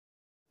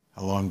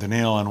Hello, I'm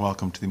Daniel, and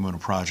welcome to the Emunah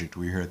Project.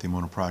 We here at the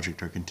Emunah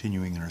Project are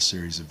continuing in our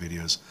series of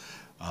videos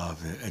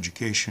of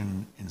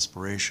education,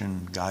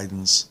 inspiration,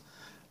 guidance,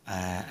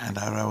 and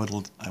I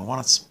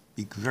want to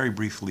speak very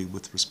briefly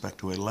with respect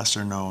to a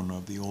lesser known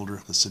of the older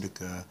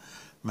Hasidic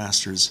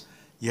masters,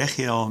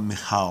 Yehiel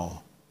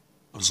Mikhal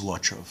of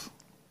Zlotchov.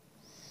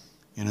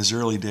 In his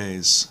early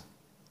days,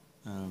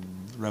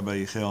 Rabbi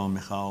Yehiel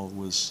Mikhal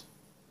was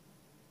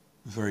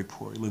very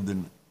poor. He lived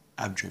in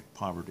abject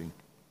poverty.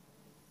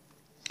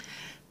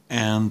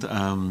 And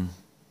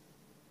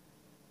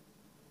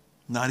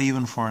not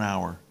even for an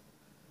hour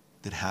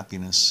did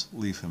happiness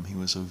leave him. He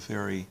was a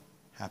very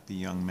happy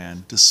young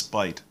man,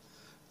 despite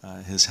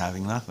his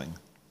having nothing.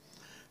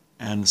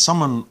 And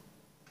someone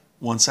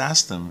once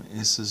asked him,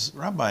 he says,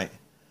 "Rabbi,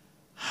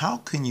 how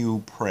can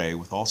you pray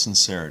with all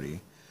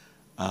sincerity,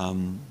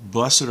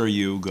 blessed are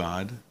you,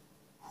 God,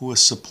 who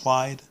has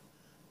supplied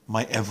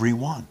my every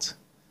want,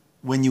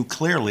 when you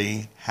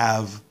clearly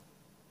have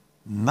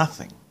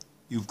nothing?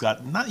 You've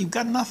got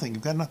nothing.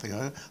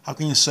 How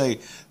can you say,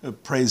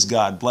 praise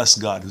God, bless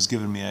God, who's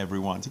given me every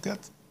want?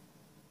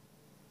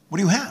 What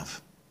do you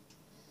have?"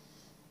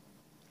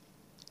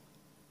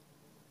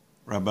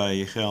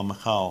 Rabbi Yehiel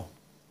Mikhal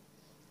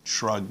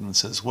shrugged and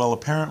says, "Well,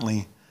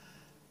 apparently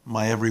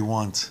my every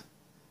want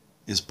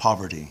is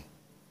poverty,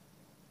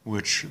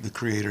 which the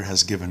Creator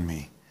has given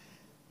me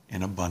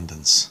in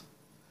abundance."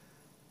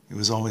 He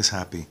was always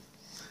happy.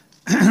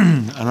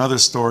 Another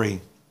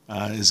story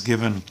is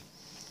given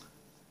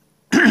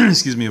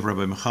of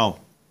Rabbi Mikhal.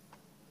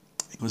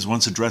 He was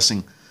once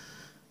addressing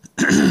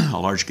a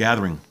large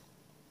gathering.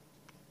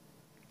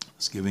 He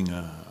was giving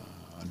a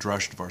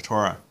drush of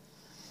Torah,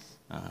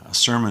 a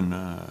sermon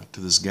to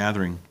this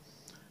gathering,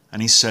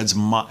 and he said,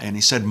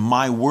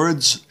 "My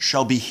words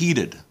shall be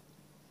heeded."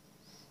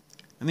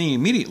 And then he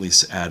immediately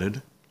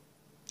added,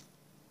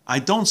 "I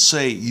don't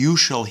say you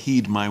shall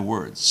heed my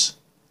words.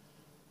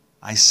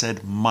 I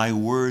said my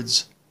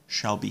words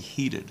shall be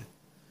heeded,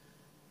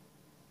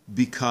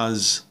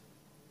 because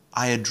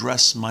I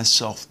address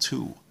myself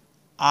too.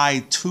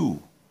 I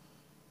too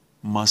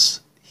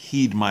must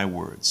heed my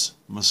words,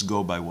 must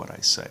go by what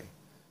I say."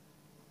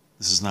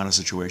 This is not a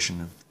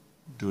situation of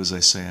do as I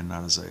say and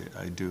not as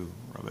I do.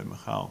 Rabbi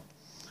Mikhal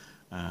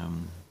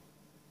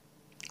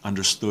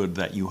understood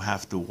that you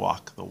have to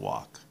walk the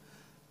walk,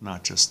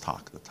 not just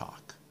talk the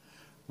talk.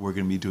 We're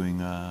going to be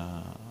doing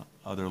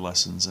other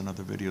lessons and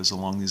other videos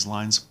along these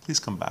lines. Please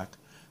come back.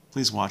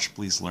 Please watch,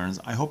 please learn.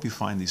 I hope you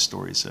find these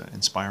stories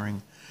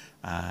inspiring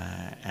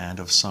and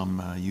of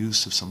some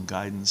use, of some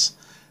guidance.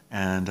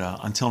 And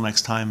until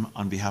next time,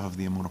 on behalf of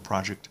the Emunah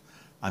Project,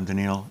 I'm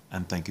Daniel,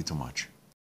 and thank you too much.